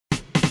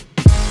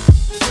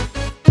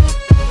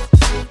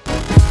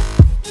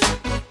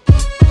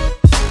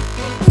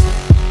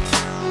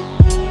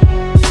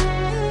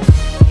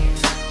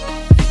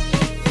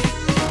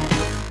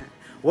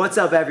What's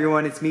up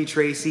everyone, it's me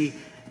Tracy.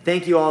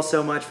 Thank you all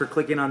so much for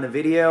clicking on the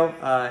video.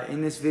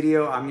 In this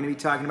video I'm going to be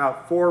talking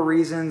about 4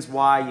 reasons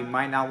why you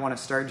might not want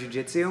to start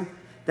jiu-jitsu.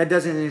 That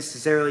doesn't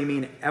necessarily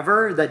mean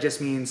ever, that just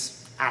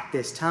means at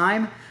this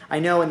time. I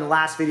know in the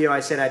last video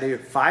I said I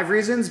did 5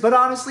 reasons, but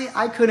honestly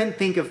I couldn't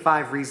think of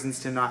 5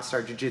 reasons to not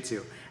start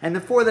jiu-jitsu. And the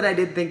 4 that I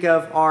did think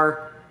of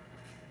are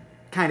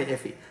kind of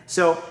iffy.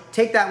 So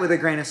take that with a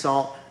grain of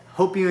salt.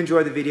 Hope you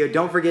enjoy the video.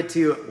 Don't forget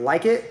to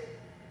like it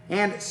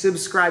and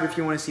subscribe if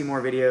you want to see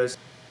more videos.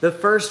 The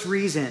first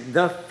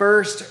reason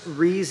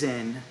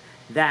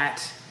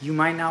that you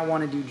might not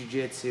want to do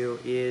jiu-jitsu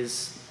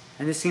is,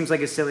 and this seems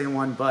like a silly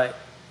one, but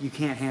you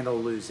can't handle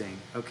losing,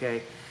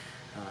 okay?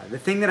 The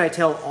thing that I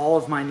tell all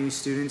of my new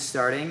students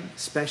starting,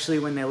 especially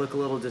when they look a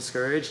little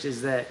discouraged,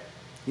 is that,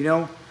 you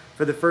know,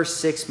 for the first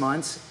 6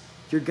 months,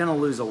 you're gonna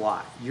lose a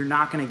lot. You're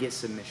not gonna get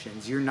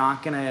submissions. You're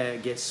not gonna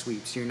get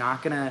sweeps. You're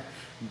not gonna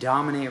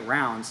dominate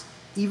rounds,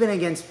 even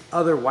against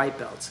other white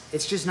belts.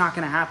 It's just not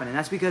gonna happen. And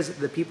that's because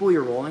the people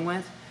you're rolling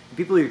with, the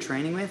people you're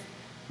training with,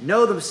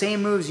 know the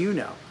same moves you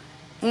know.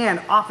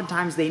 And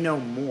oftentimes they know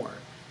more.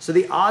 So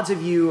the odds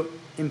of you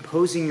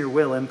imposing your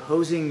will,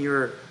 imposing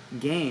your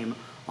game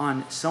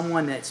on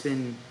someone that's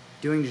been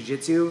doing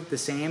jiu-jitsu the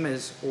same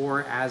as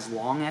or as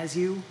long as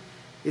you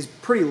is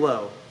pretty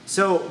low.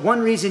 So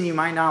one reason you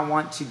might not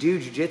want to do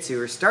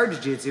jiu-jitsu or start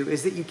jiu-jitsu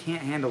is that you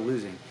can't handle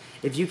losing.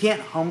 If you can't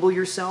humble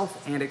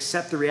yourself and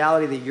accept the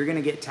reality that you're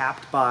gonna get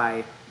tapped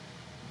by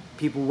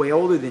people way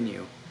older than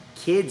you,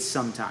 kids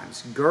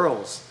sometimes,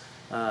 girls,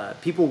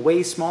 people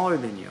way smaller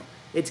than you,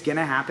 it's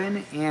gonna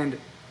happen. And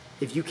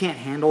if you can't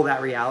handle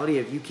that reality,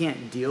 if you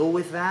can't deal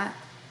with that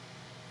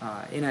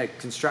in a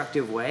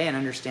constructive way and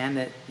understand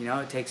that, you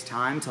know, it takes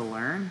time to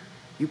learn,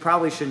 you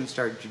probably shouldn't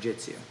start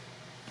jiu-jitsu.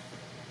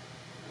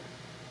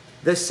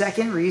 The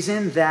second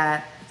reason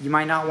that you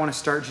might not want to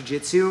start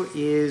jiu-jitsu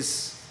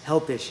is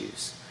health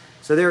issues.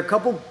 So there are a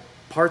couple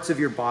parts of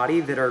your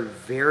body that are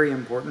very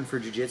important for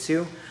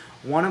jiu-jitsu,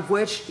 one of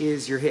which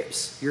is your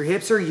hips. Your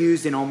hips are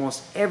used in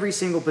almost every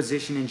single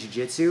position in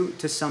jiu-jitsu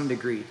to some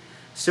degree.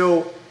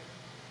 So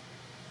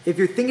if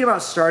you're thinking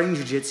about starting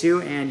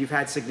jiu-jitsu and you've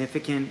had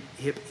significant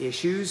hip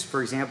issues,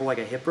 for example, like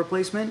a hip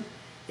replacement,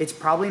 it's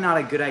probably not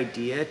a good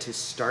idea to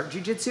start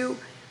jiu-jitsu.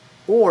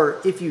 Or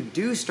if you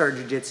do start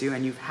jiu-jitsu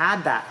and you've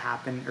had that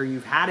happen, or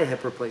you've had a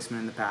hip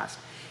replacement in the past,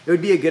 it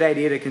would be a good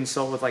idea to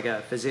consult with like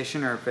a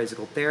physician or a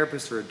physical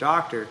therapist or a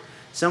doctor,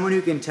 someone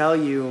who can tell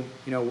you,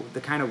 you know,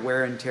 the kind of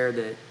wear and tear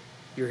that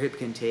your hip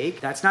can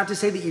take. That's not to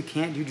say that you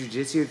can't do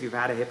jiu-jitsu if you've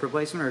had a hip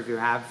replacement or if you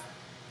have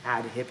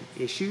had hip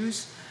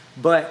issues,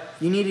 but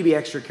you need to be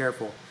extra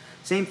careful.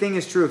 Same thing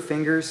is true of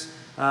fingers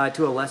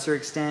to a lesser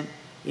extent.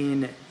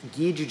 In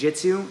gi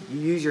jiu-jitsu, you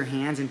use your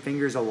hands and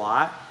fingers a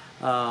lot,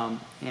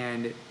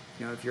 and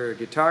you know, if you're a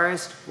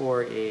guitarist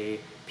or a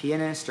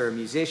pianist or a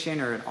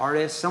musician or an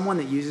artist, someone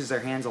that uses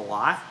their hands a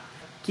lot,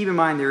 keep in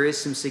mind there is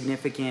some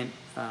significant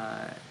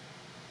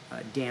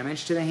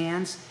damage to the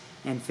hands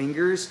and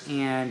fingers,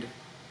 and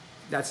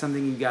that's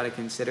something you've got to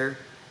consider.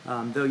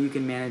 Though you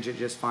can manage it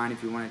just fine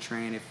if you want to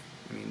train.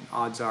 I mean,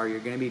 odds are you're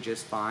going to be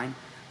just fine.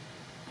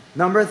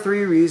 Number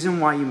 3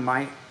 reason why you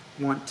might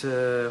want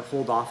to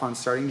hold off on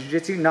starting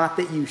jiu-jitsu, not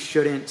that you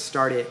shouldn't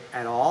start it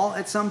at all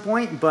at some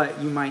point,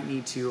 but you might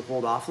need to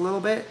hold off a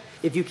little bit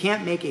if you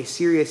can't make a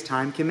serious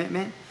time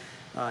commitment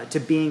to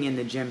being in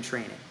the gym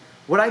training.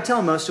 What I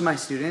tell most of my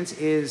students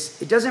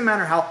is it doesn't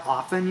matter how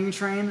often you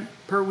train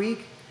per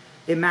week,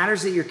 it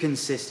matters that you're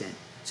consistent.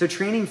 So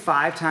training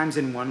 5 times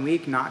in 1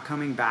 week, not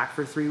coming back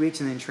for 3 weeks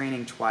and then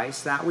training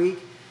twice that week,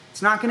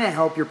 it's not going to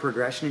help your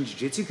progression in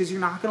jiu-jitsu because you're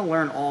not going to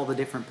learn all the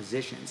different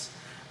positions.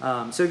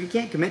 So if you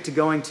can't commit to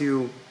going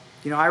to,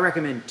 you know, I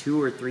recommend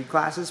 2 or 3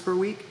 classes per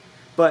week,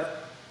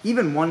 but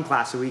even 1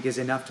 class a week is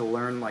enough to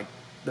learn like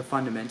the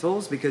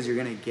fundamentals because you're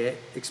going to get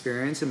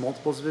experience in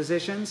multiple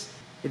positions.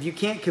 If you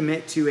can't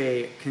commit to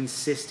a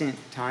consistent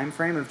time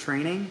frame of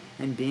training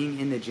and being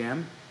in the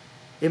gym,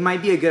 it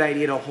might be a good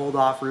idea to hold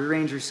off,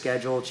 rearrange your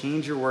schedule,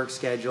 change your work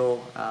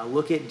schedule,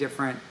 look at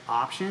different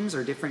options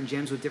or different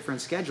gyms with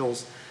different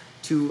schedules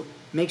to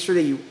make sure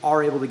that you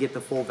are able to get the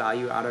full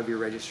value out of your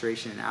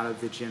registration and out of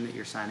the gym that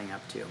you're signing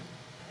up to.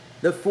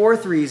 The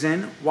 4th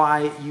reason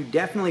why you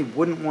definitely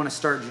wouldn't want to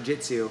start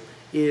jiu-jitsu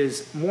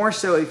is more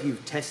so if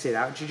you've tested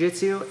out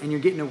jiu-jitsu and you're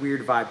getting a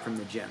weird vibe from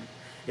the gym.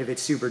 If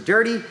it's super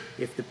dirty,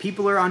 if the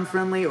people are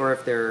unfriendly, or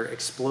if they're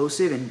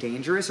explosive and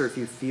dangerous, or if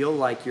you feel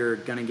like you're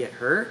gonna get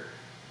hurt,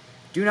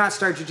 do not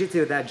start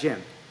jiu-jitsu at that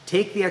gym.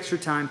 Take the extra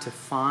time to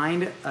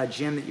find a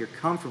gym that you're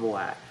comfortable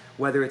at,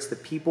 whether it's the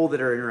people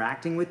that are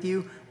interacting with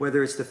you,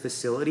 whether it's the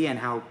facility and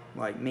how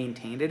like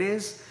maintained it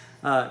is.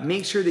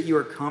 Make sure that you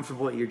are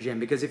comfortable at your gym,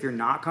 because if you're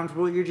not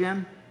comfortable at your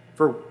gym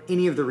for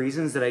any of the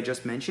reasons that I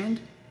just mentioned,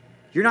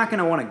 you're not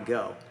gonna wanna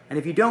go. And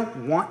if you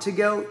don't want to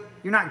go,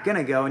 you're not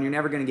gonna go and you're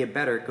never gonna get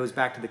better. It goes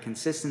back to the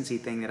consistency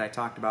thing that I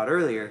talked about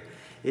earlier,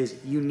 is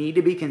you need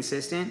to be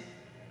consistent.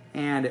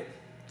 And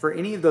for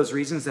any of those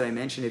reasons that I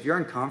mentioned, if you're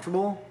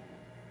uncomfortable,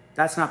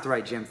 that's not the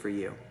right gym for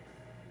you.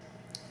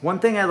 One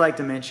thing I'd like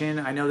to mention,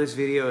 I know this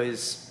video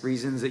is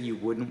reasons that you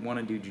wouldn't want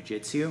to do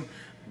jiu-jitsu,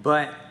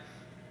 but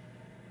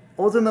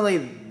ultimately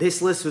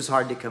this list was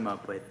hard to come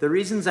up with. The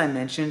reasons I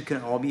mentioned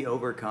can all be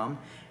overcome,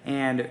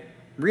 and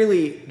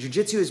really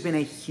jiu-jitsu has been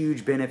a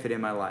huge benefit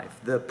in my life.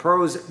 The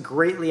pros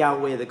greatly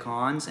outweigh the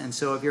cons, and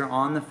so if you're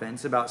on the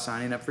fence about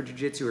signing up for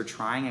jiu-jitsu or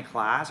trying a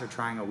class or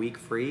trying a week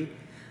free,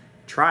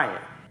 try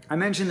it. I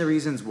mentioned the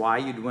reasons why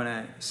you'd want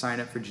to sign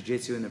up for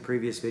jiu-jitsu in the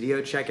previous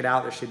video. Check it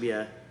out. There should be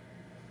a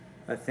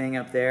thing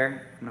up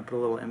there. I'm gonna put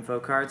a little info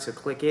card, so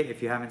click it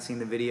if you haven't seen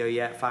the video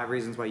yet. 5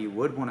 reasons why you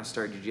would want to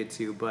start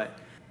jiu-jitsu. But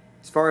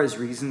as far as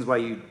reasons why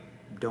you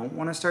don't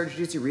want to start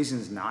jiu-jitsu,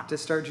 reasons not to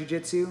start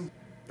jiu-jitsu,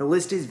 the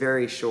list is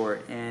very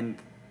short, and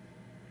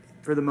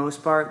for the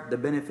most part, the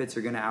benefits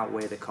are gonna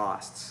outweigh the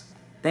costs.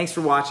 Thanks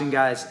for watching,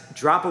 guys.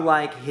 Drop a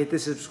like, hit the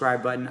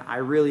subscribe button. I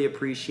really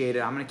appreciate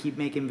it. I'm gonna keep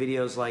making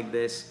videos like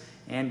this,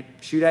 and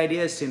shoot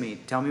ideas to me.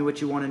 Tell me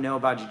what you want to know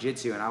about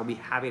jiu-jitsu, and I'll be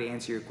happy to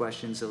answer your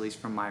questions, at least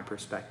from my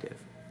perspective.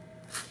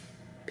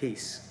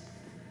 Peace.